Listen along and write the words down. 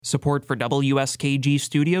Support for WSKG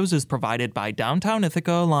Studios is provided by Downtown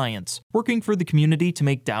Ithaca Alliance, working for the community to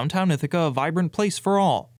make downtown Ithaca a vibrant place for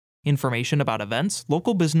all. Information about events,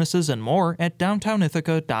 local businesses, and more at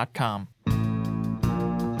downtownithaca.com.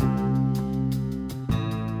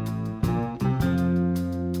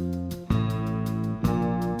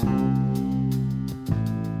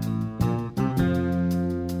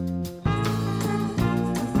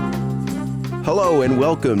 Hello and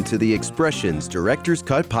welcome to the Expressions Director's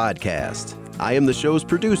Cut podcast. I am the show's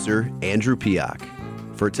producer, Andrew Piak.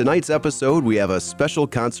 For tonight's episode, we have a special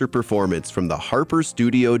concert performance from the Harpur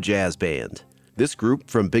Studio Jazz Band. This group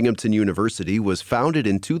from Binghamton University was founded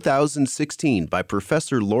in 2016 by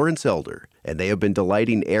Professor Laurence Elder, and they have been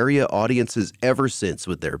delighting area audiences ever since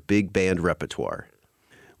with their big band repertoire.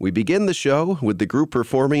 We begin the show with the group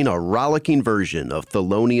performing a rollicking version of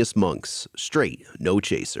Thelonious Monk's Straight No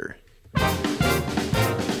Chaser.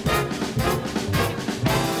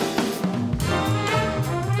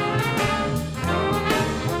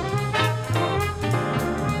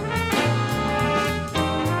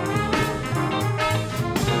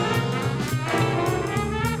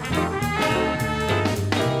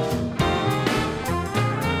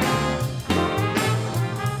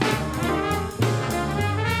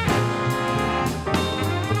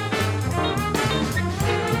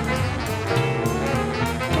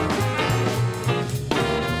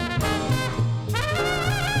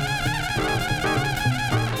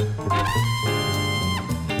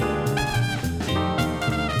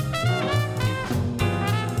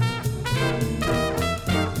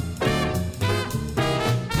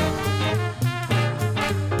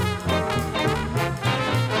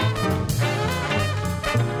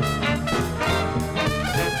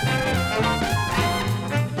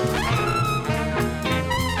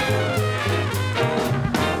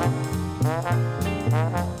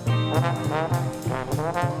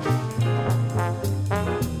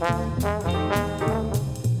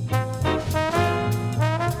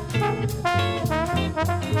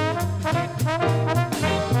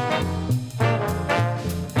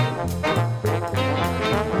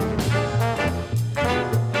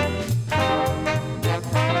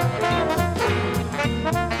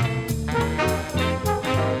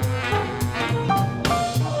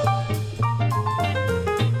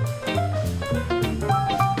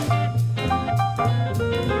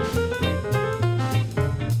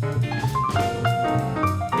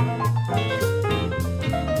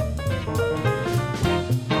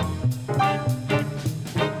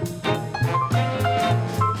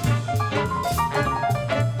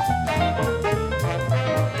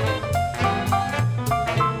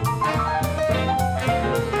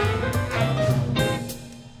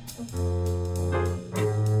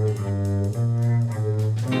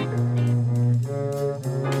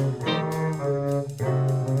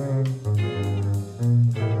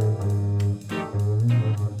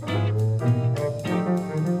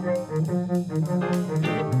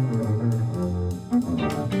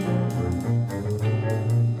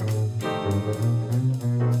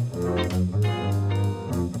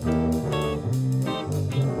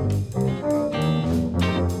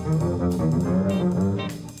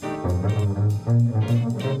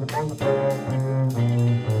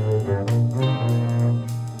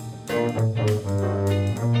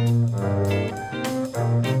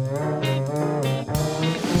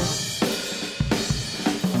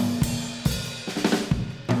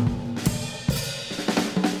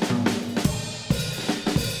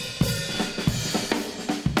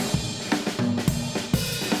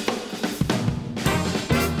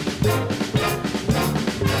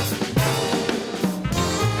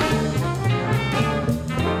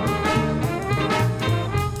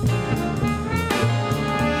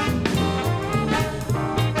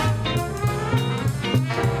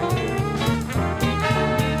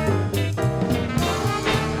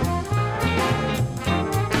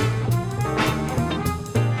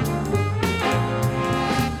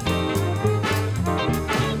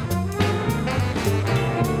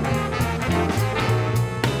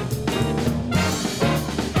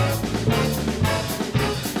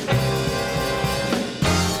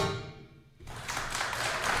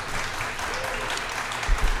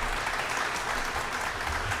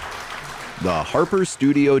 The Harpur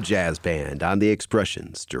Studio Jazz Band on the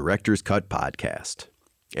Expressions Director's Cut podcast.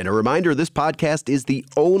 And a reminder, this podcast is the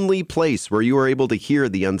only place where you are able to hear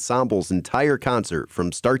the ensemble's entire concert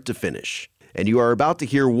from start to finish. And you are about to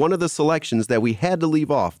hear one of the selections that we had to leave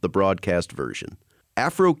off the broadcast version.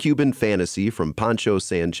 Afro Cuban Fantasy from Pancho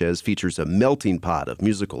Sanchez features a melting pot of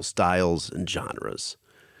musical styles and genres.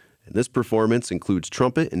 And this performance includes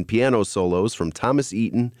trumpet and piano solos from Thomas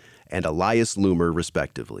Eaton and Elias Loomer,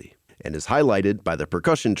 respectively, and is highlighted by the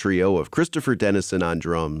percussion trio of Christopher Dennison on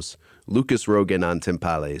drums, Lucas Rogan on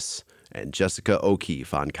timpales, and Jessica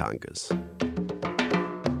O'Keefe on congas.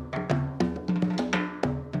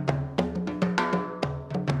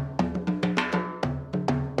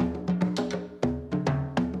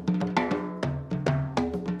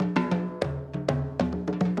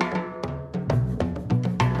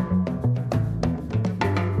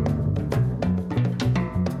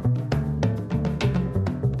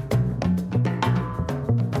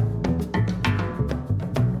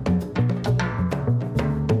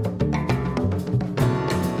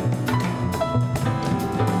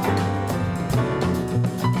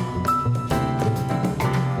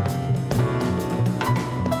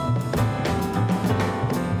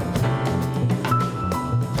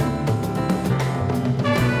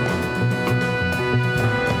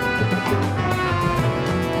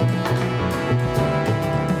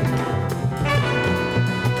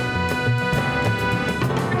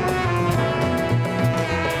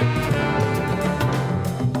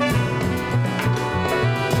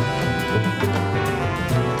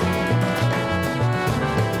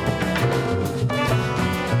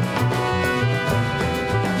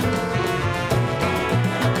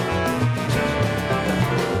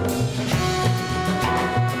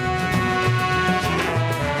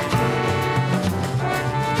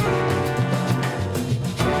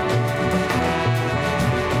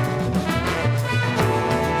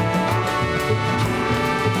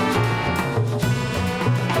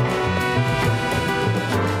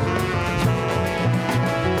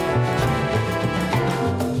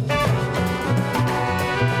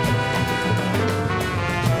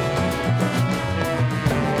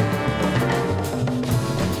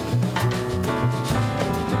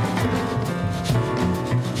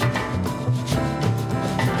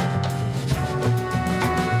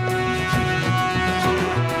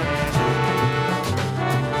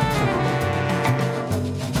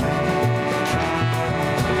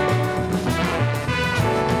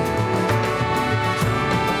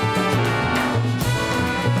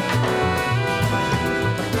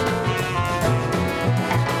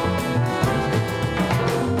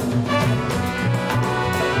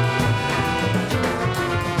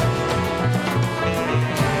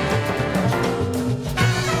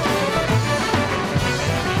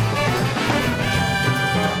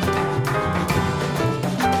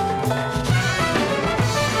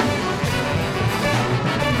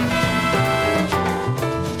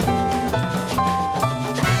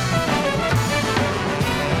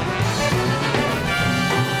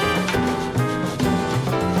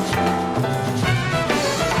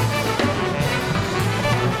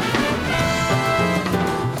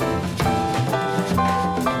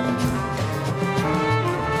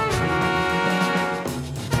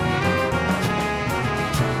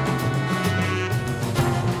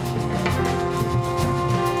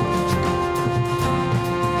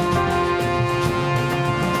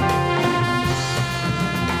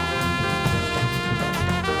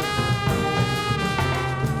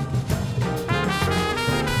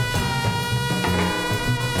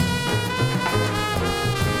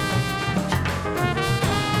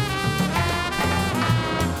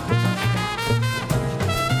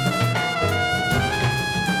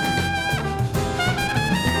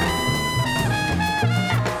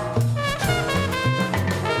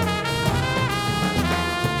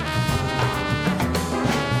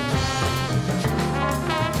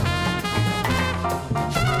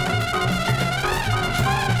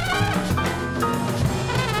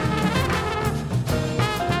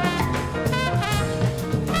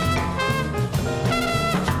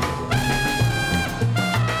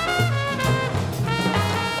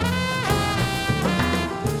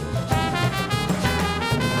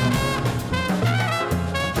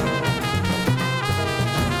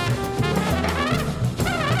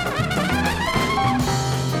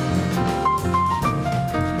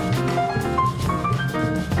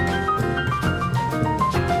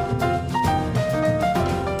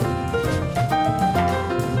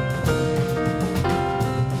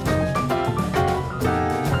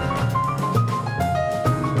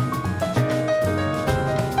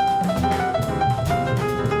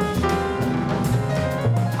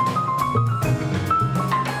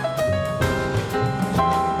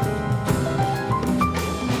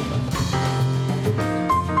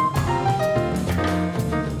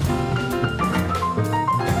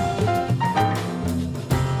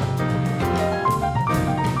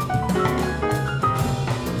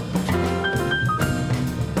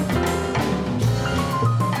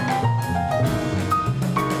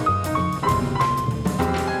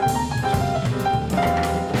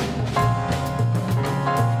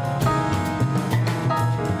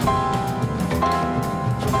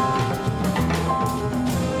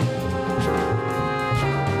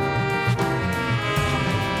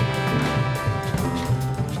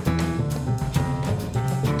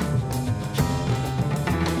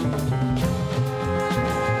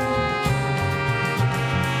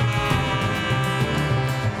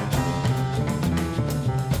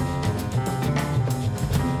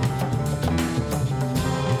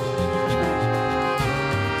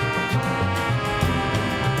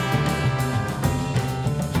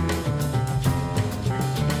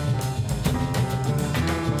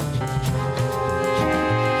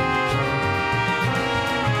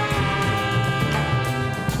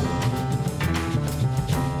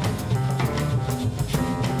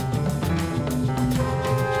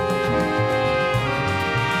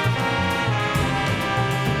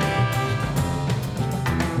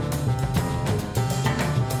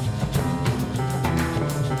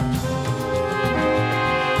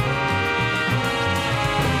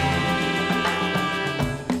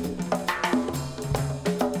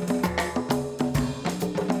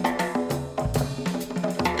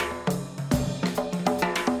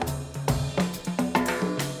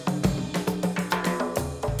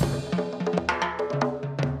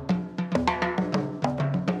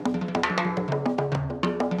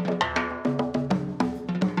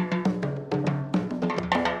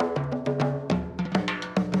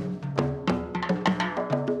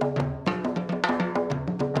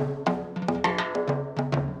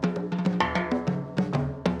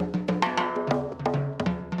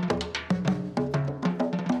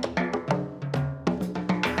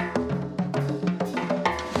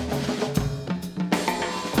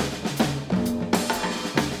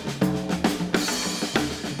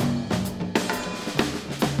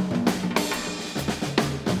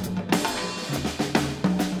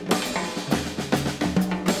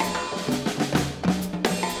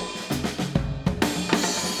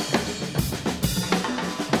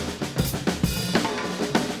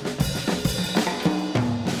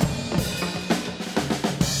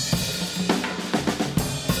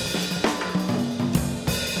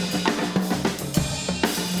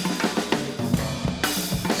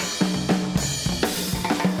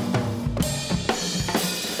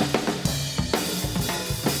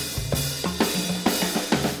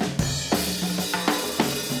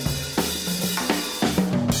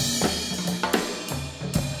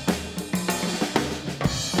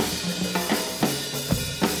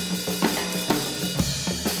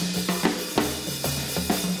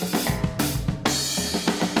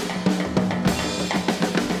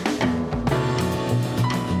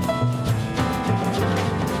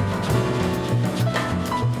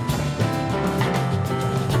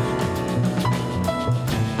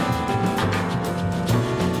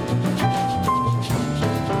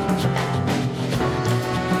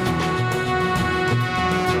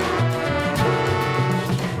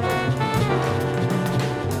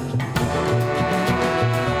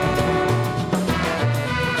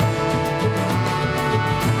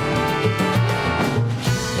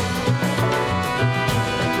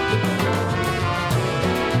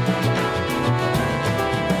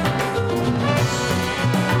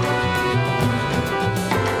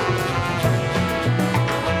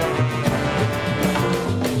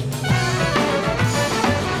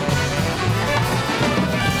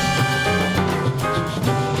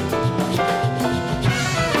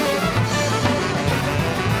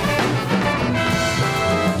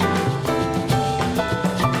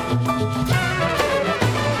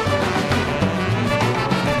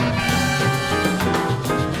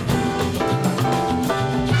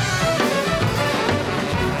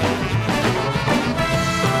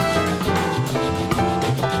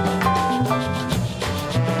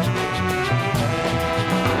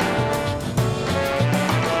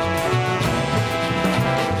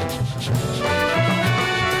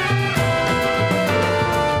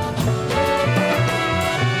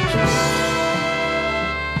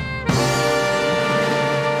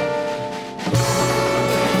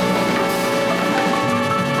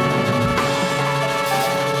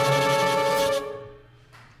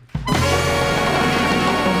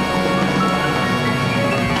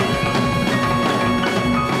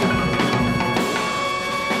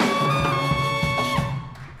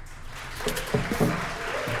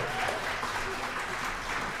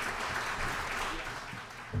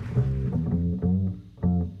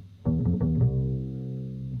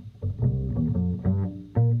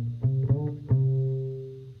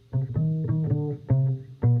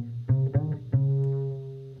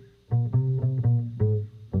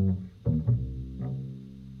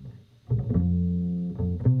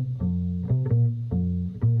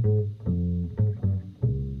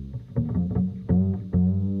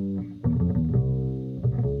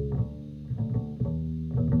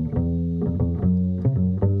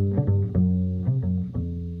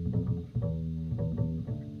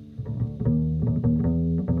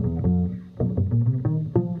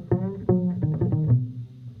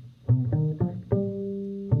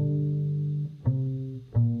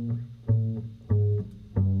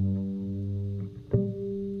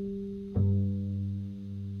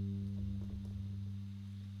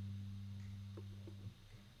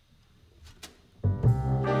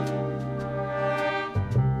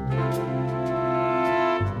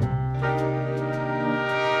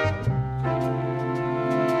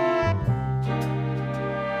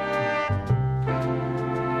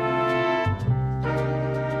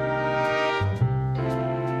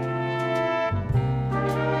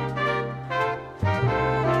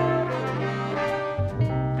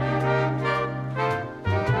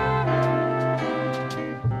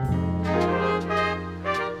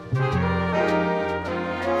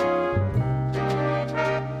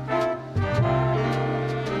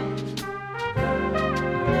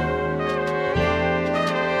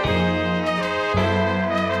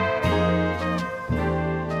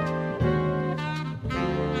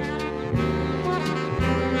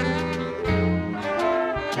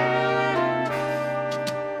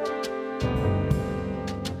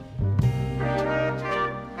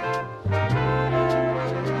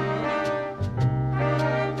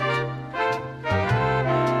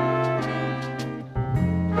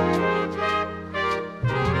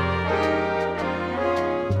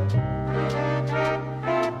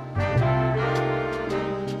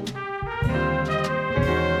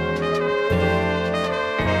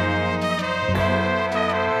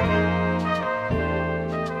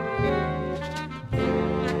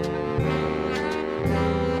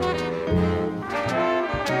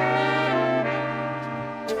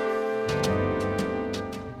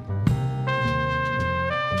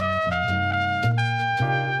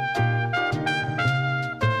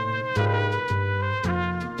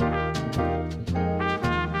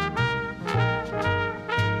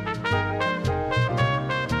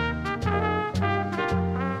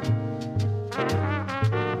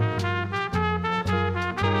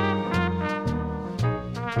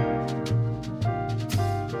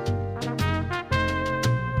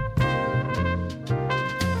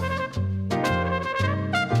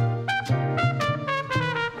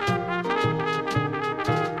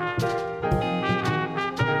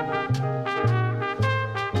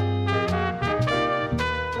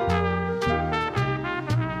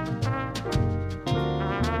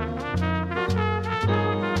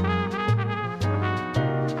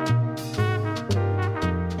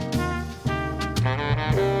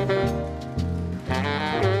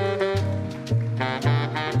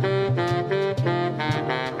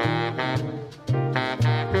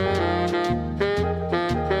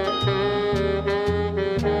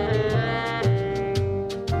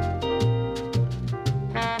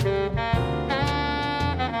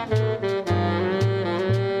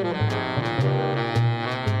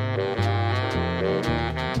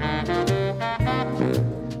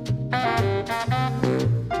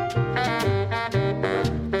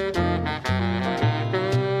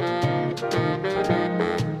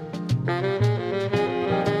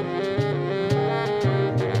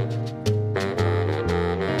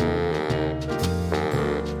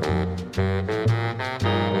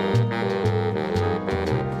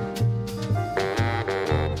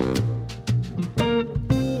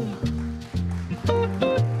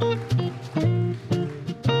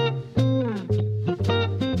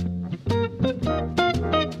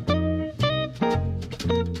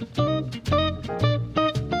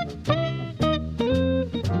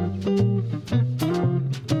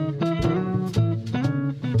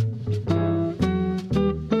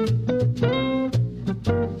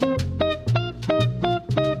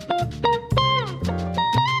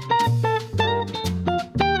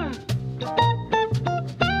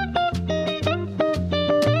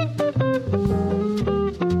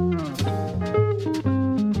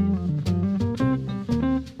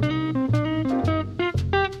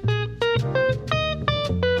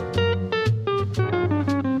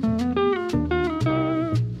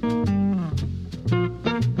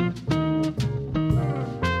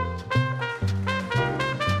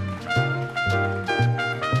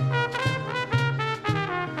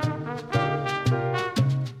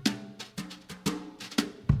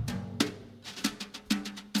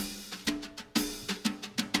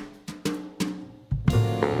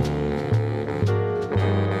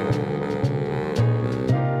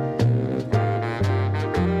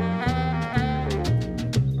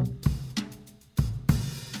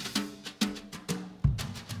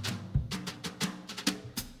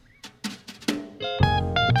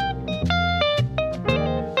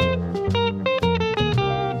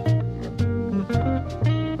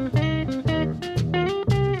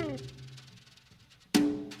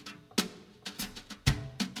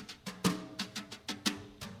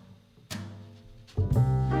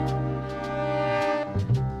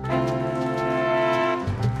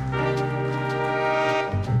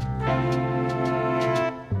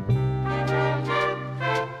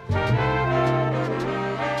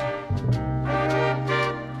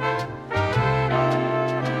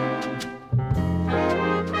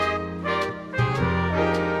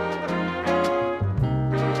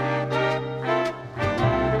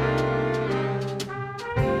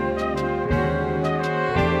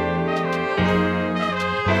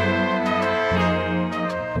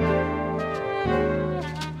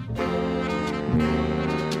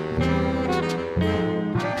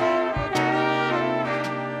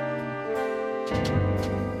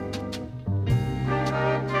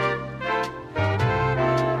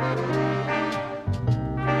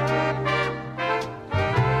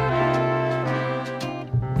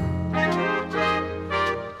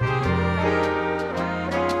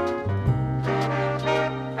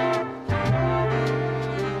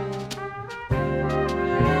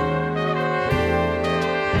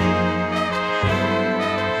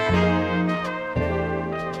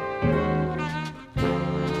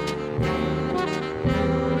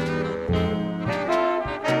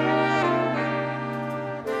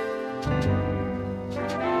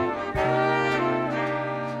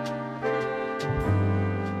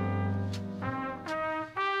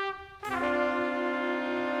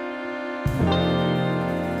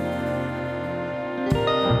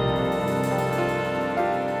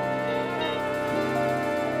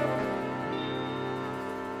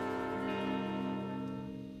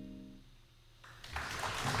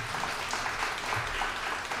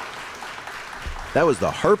 That was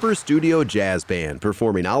the Harpur Studio Jazz Band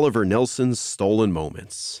performing Oliver Nelson's Stolen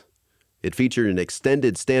Moments. It featured an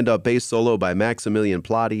extended stand-up bass solo by Maximilian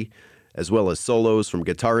Platti, as well as solos from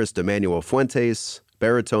guitarist Emmanuel Fuentes,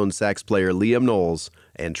 baritone sax player Liam Knowles,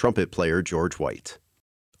 and trumpet player George White.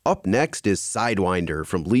 Up next is Sidewinder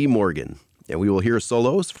from Lee Morgan, and we will hear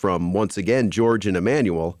solos from, once again, George and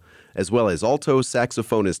Emmanuel, as well as alto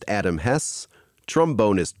saxophonist Adam Hess,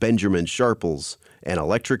 trombonist Benjamin Sharples, and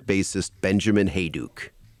electric bassist Benjamin Hayduke.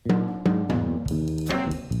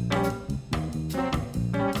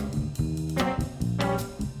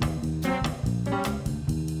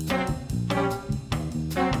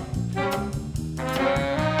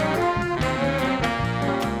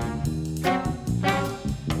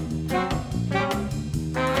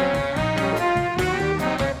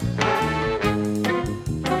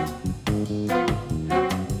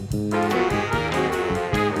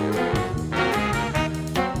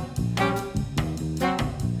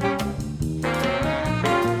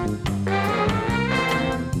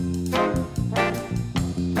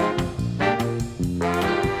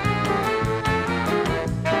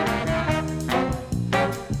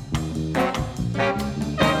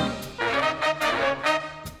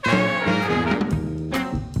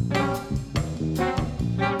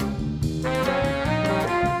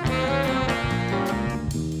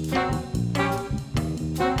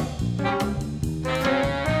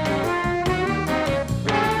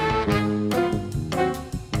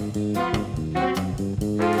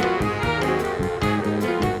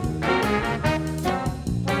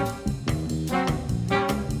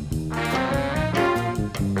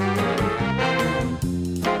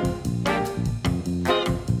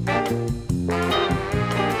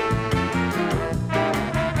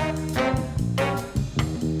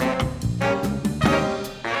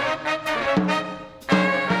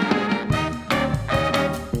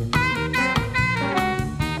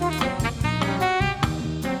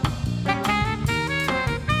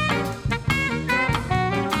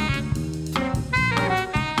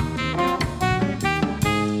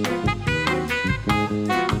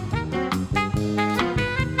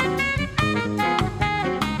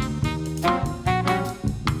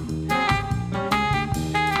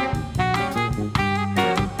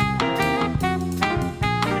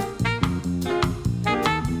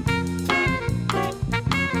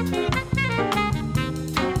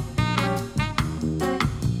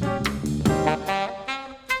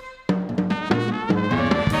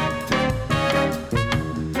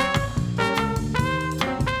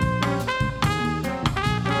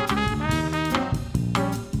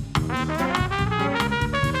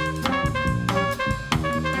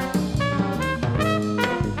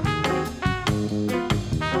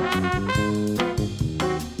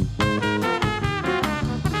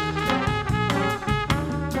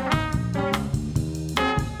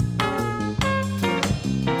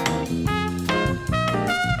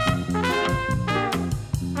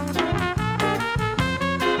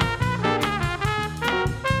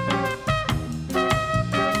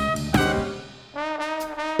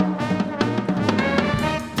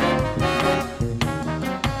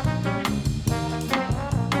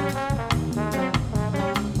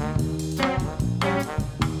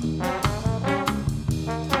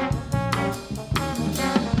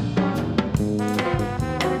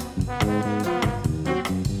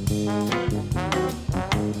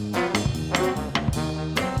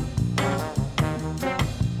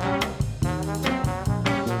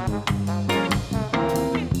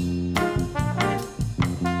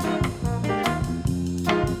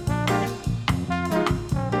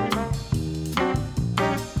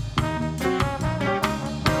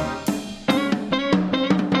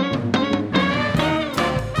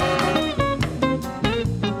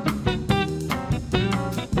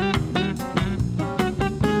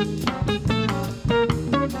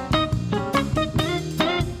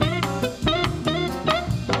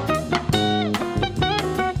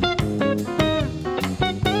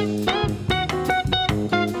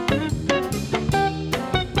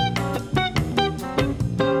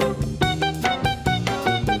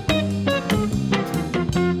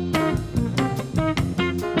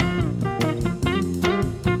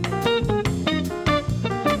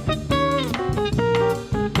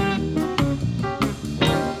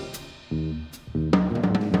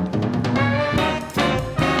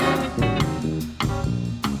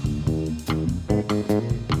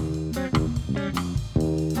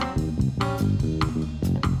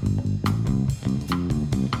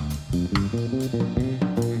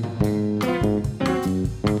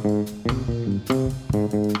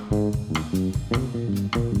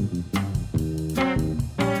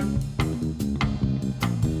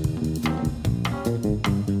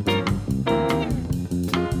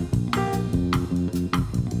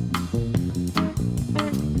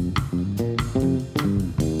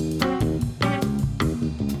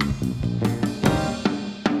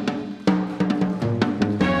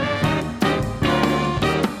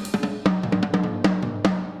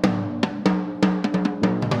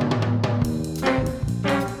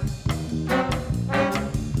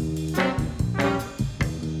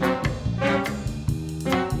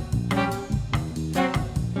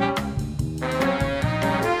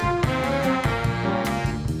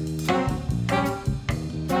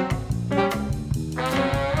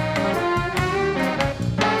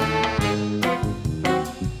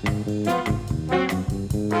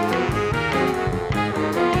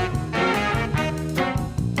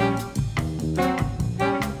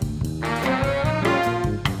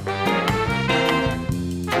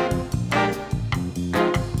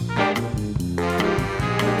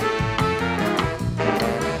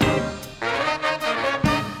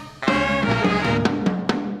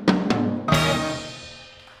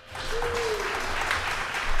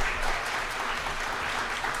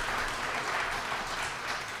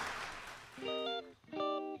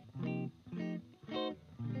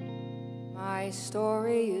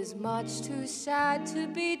 story is much too sad to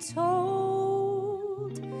be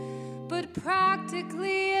told, but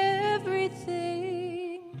practically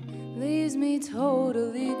everything leaves me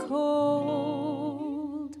totally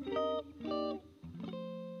cold.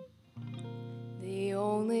 The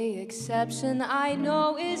only exception I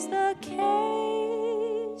know is the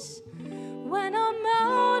case when I'm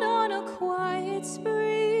out on a quiet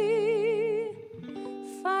spree,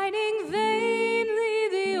 fighting vainly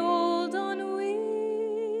the old ennui,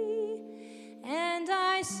 and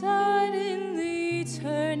I suddenly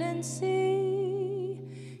turn and see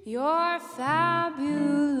your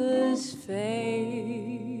fabulous face.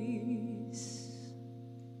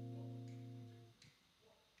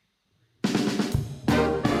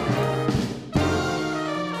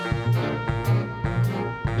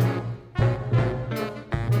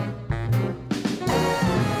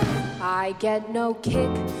 I get no kick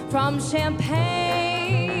from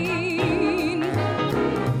champagne.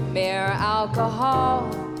 Mere alcohol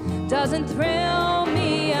doesn't thrill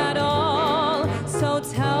me at all. So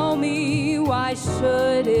tell me, why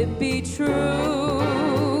should it be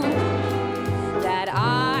true that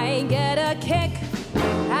I get a kick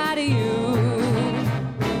out of you?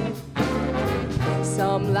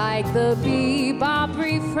 Some like the bebop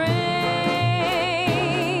refrain.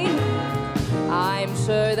 I'm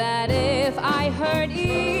sure that if I heard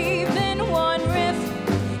even one riff,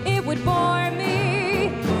 it would bore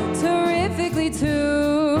me terrifically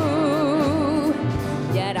too.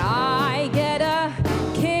 Yet I get a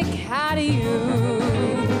kick out of you.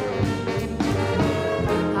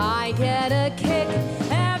 I get a kick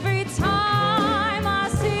every time I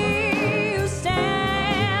see you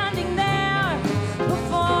standing there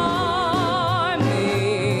before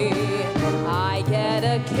me. I get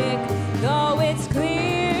a kick, though it's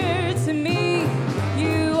clear to me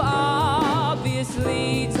you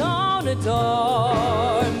obviously don't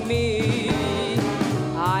adore me.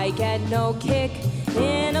 I get no kick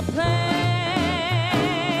in a plane,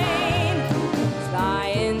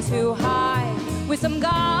 flying too high with some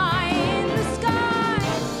guy in the sky.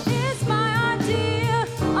 It's my idea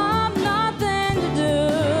of nothing to do,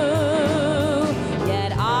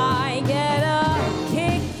 yet I get a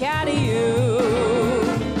kick out of you.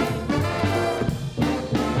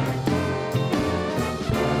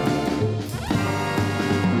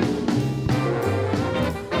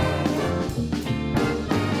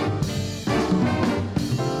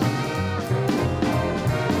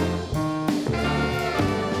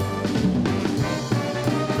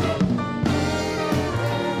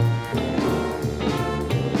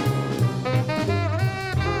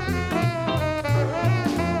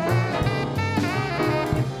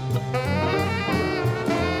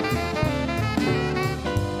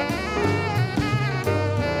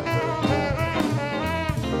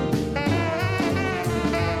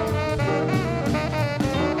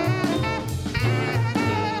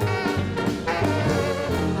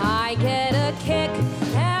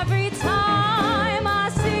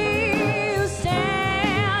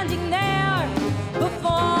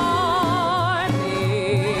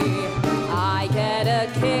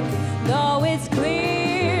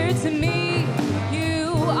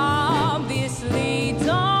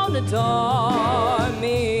 Adore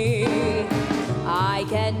me. I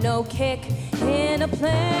get no kick in a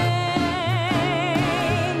plane,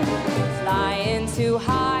 flying too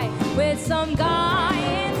high with some guy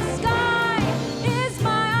in the sky. Is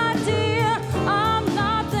my idea of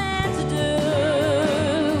nothing to do,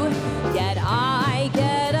 yet I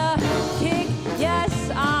get a kick. Yes,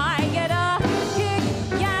 I get a kick.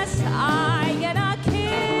 Yes, I get a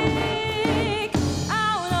kick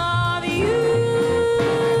out of you.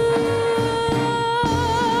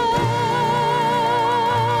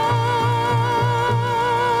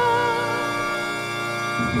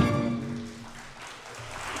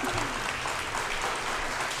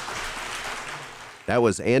 That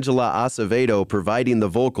was Angela Acevedo providing the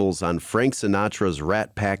vocals on Frank Sinatra's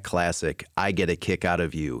Rat Pack classic, I Get a Kick Out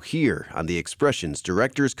of You, here on the Expressions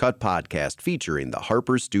Director's Cut podcast featuring the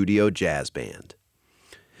Harpur Studio Jazz Band.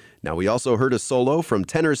 Now, we also heard a solo from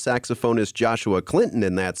tenor saxophonist Joshua Clinton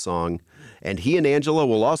in that song, and he and Angela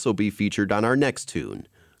will also be featured on our next tune,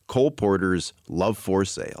 Cole Porter's Love for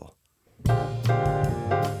Sale.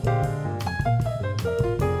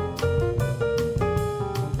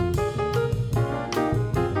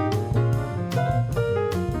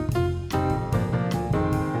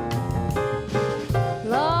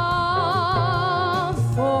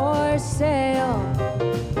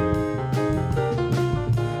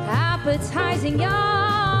 Appetizing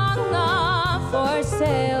young love for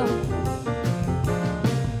sale.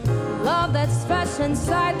 Love that's fresh and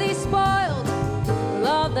slightly spoiled,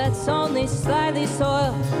 love that's only slightly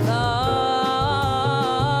soiled, love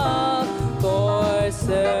for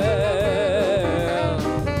sale.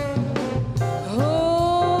 Who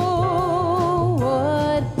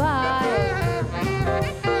would buy?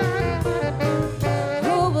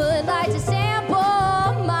 Who would like to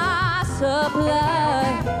sample my supply?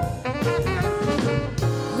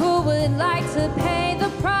 Who would like to pay the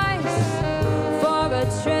price for a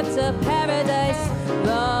trip to paradise?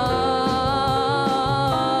 Love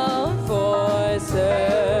for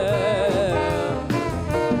sale.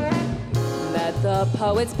 Let the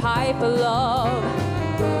poets pipe love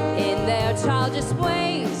in their childish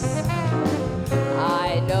ways.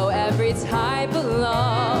 I know every type of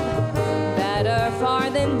love better far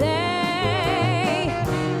than they.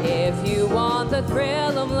 If you want the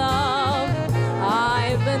thrill of love,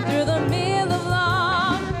 I've been through the meal of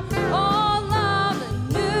love. Old love and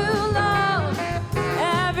new love,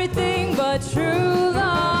 everything but true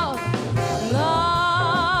love.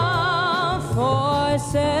 Love for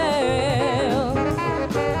sale.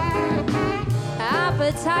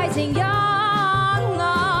 Appetizing young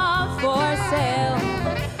love for sale.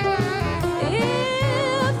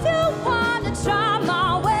 If you want to try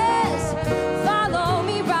my ways, follow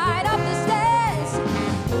me right up the stairs.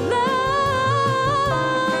 Love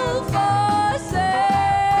for sale.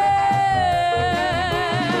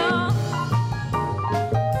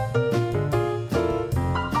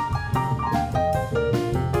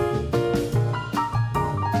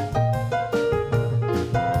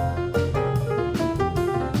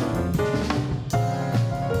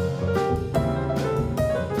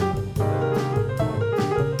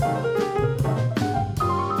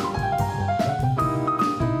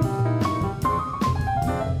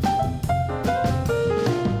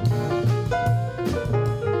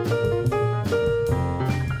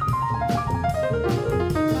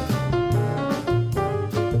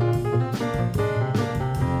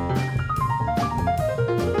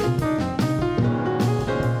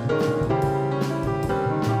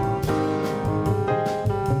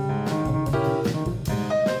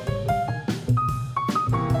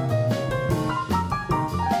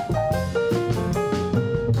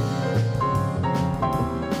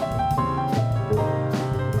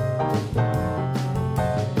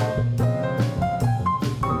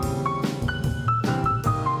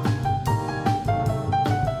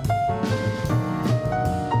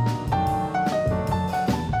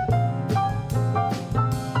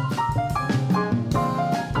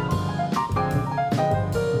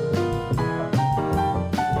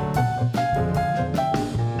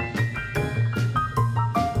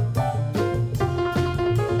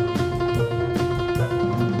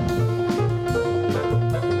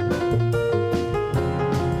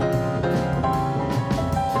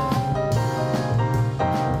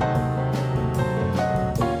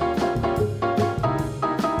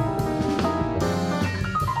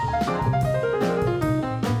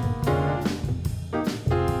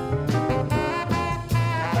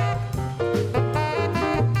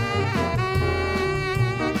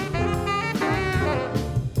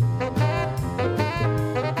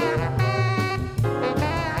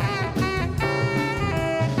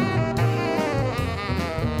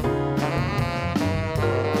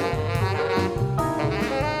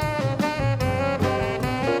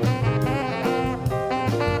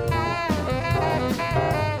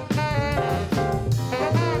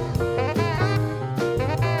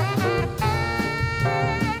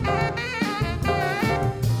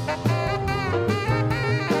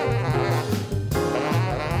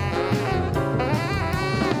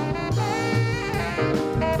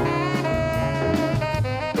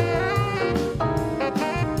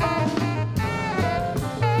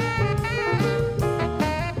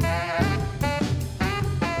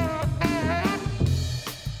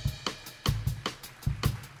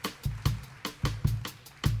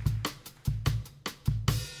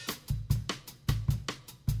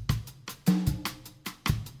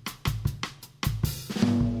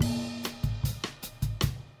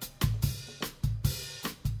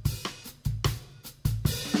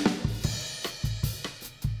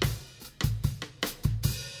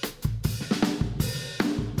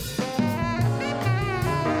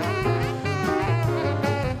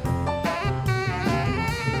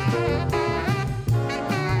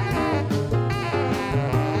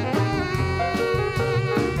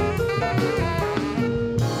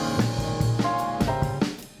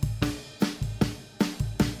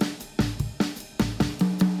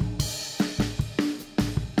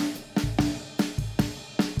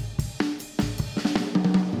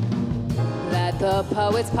 The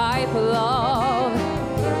poets pipe love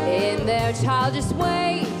in their childish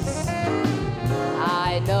ways.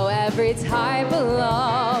 I know every type of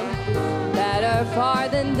love, better far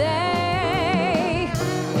than they.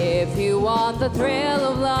 If you want the thrill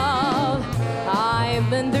of love, I've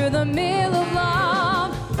been through the mill of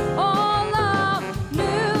love. Old love,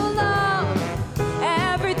 new love,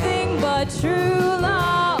 everything but true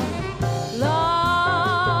love.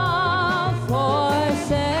 Love for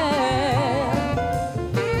sale.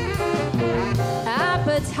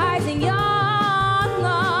 Appetizing young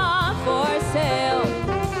love for sale.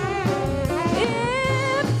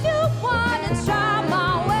 If you want to try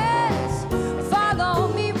my ways, follow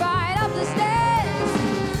me right up the stairs.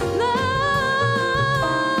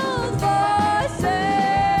 Love for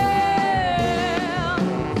sale.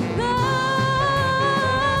 Love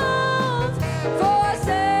for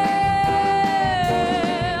sale.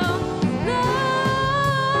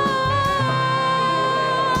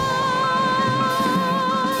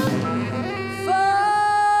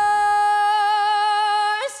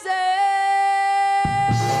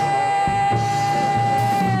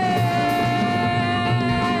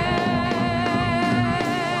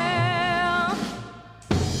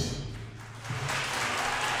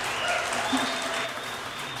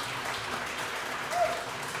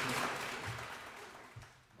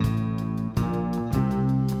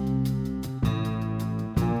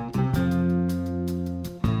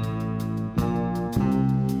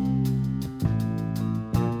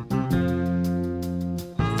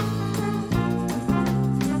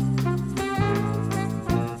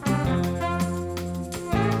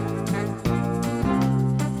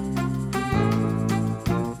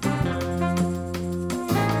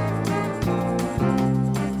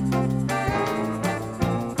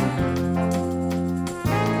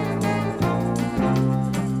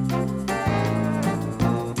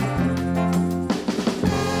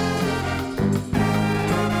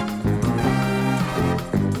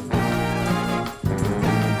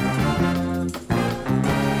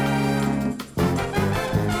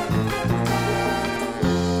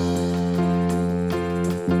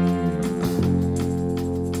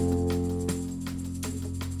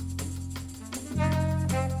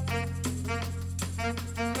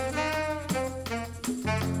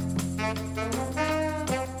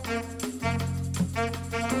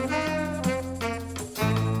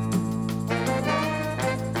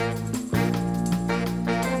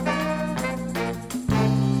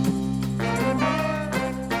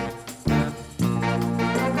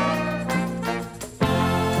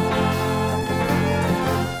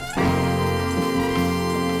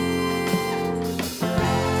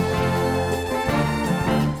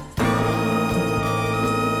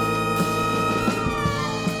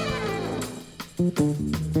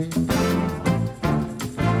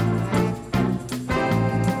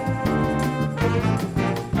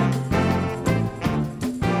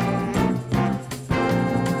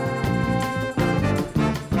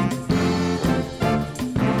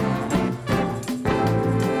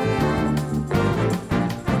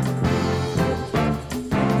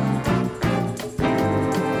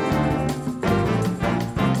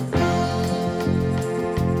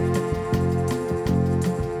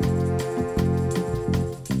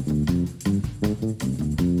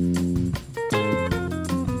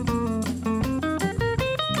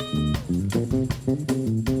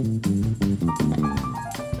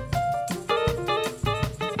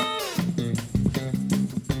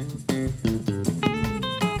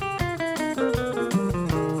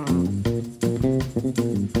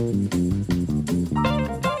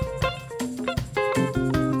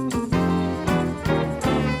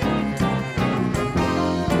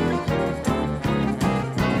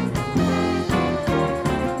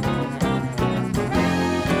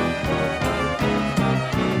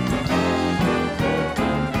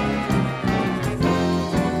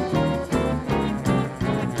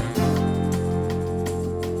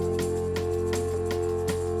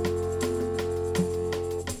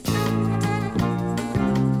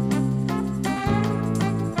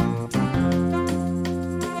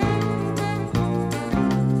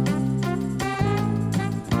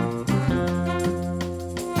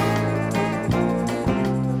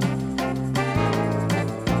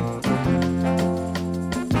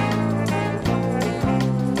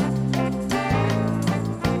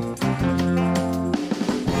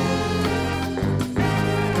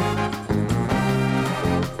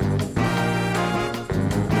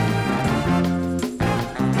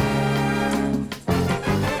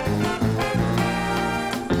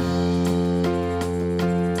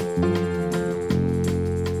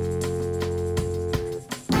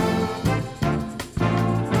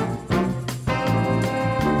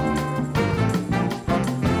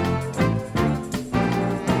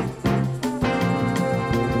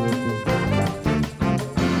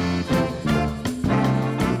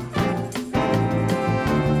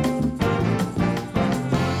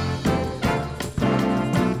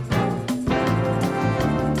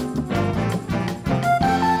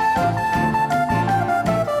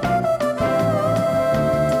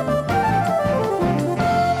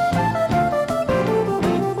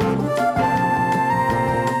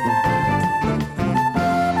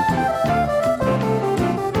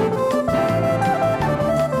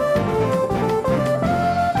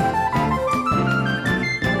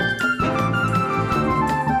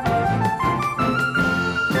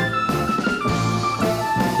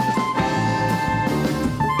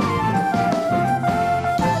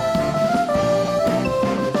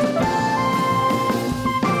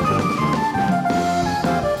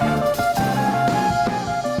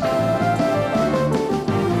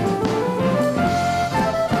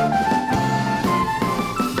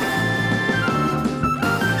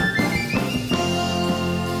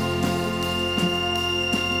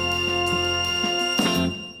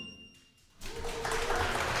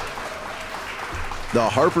 The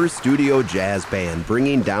Harpur Studio Jazz Band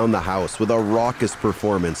bringing down the house with a raucous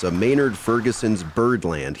performance of Maynard Ferguson's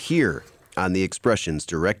Birdland here on the Expressions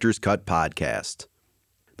Director's Cut podcast.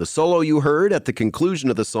 The solo you heard at the conclusion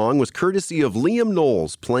of the song was courtesy of Liam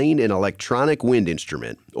Knowles playing an electronic wind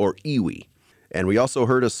instrument, or iwi. And we also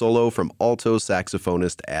heard a solo from alto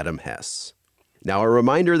saxophonist Adam Hess. Now, a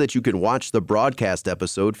reminder that you can watch the broadcast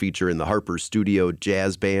episode featuring the Harpur Studio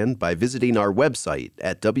Jazz Band by visiting our website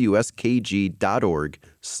at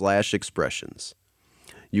wskg.org/expressions.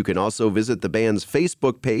 You can also visit the band's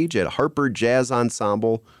Facebook page at Harpur Jazz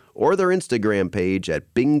Ensemble or their Instagram page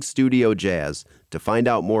at Bing Studio Jazz to find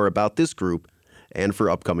out more about this group and for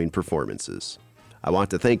upcoming performances. I want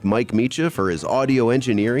to thank Mike Micha for his audio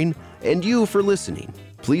engineering and you for listening.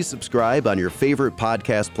 Please subscribe on your favorite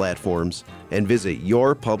podcast platforms and visit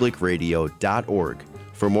yourpublicradio.org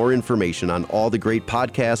for more information on all the great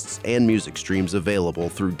podcasts and music streams available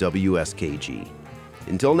through WSKG.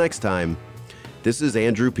 Until next time, this is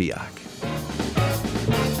Andrew Piak.